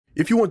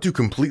If you want to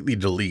completely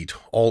delete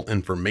all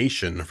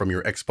information from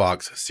your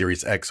Xbox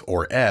Series X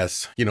or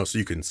S, so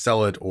you can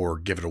sell it or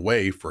give it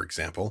away, for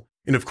example,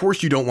 and of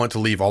course you don't want to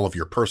leave all of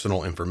your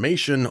personal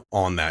information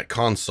on that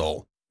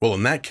console. Well,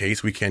 in that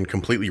case, we can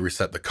completely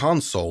reset the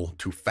console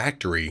to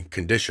factory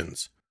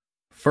conditions.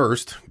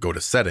 First, go to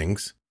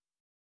Settings,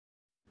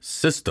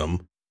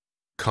 System,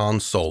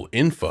 Console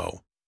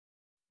Info,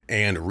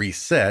 and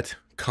Reset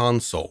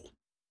Console.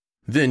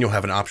 Then you'll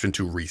have an option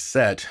to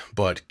reset,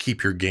 but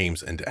keep your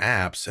games and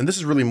apps, and this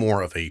is really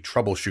more of a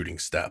troubleshooting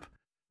step.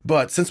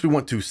 But since we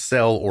want to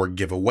sell or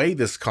give away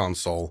this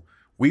console,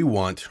 we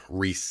want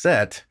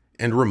reset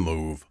and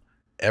remove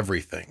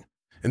everything.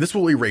 And this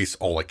will erase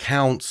all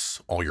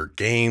accounts, all your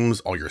games,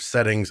 all your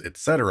settings,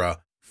 etc.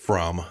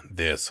 from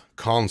this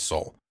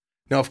console.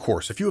 Now, of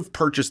course, if you have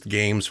purchased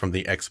games from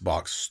the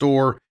Xbox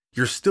store,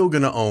 you're still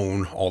going to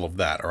own all of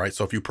that, all right?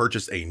 So if you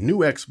purchase a new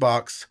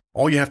Xbox,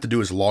 all you have to do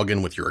is log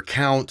in with your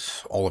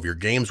account, all of your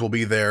games will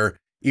be there,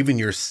 even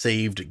your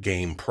saved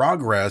game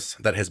progress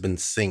that has been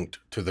synced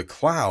to the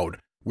cloud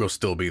will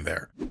still be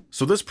there.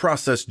 So this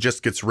process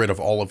just gets rid of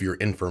all of your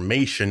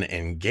information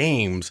and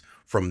games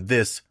from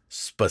this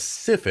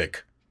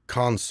specific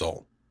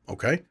console,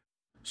 okay?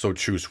 So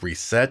choose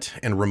Reset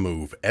and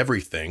remove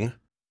everything.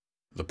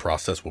 The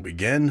process will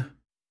begin.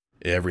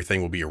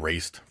 Everything will be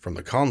erased from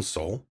the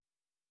console.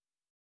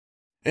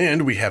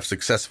 And we have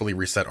successfully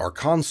reset our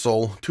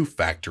console to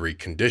factory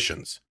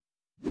conditions.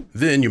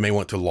 Then you may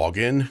want to log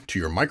in to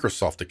your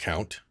Microsoft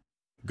account,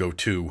 go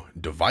to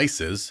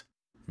Devices,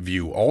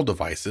 View All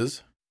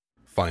Devices,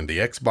 find the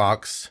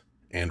Xbox,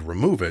 and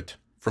remove it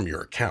from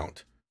your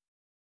account.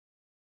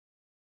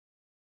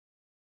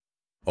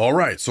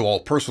 Alright, so all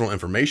personal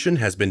information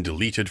has been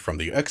deleted from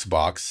the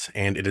Xbox,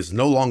 and it is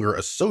no longer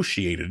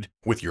associated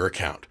with your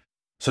account.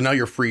 So now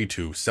you're free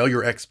to sell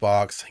your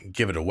Xbox,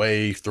 give it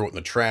away, throw it in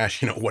the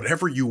trash,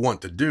 whatever you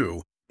want to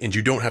do, and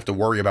you don't have to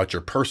worry about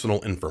your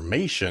personal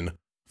information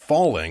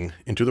falling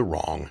into the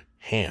wrong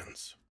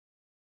hands.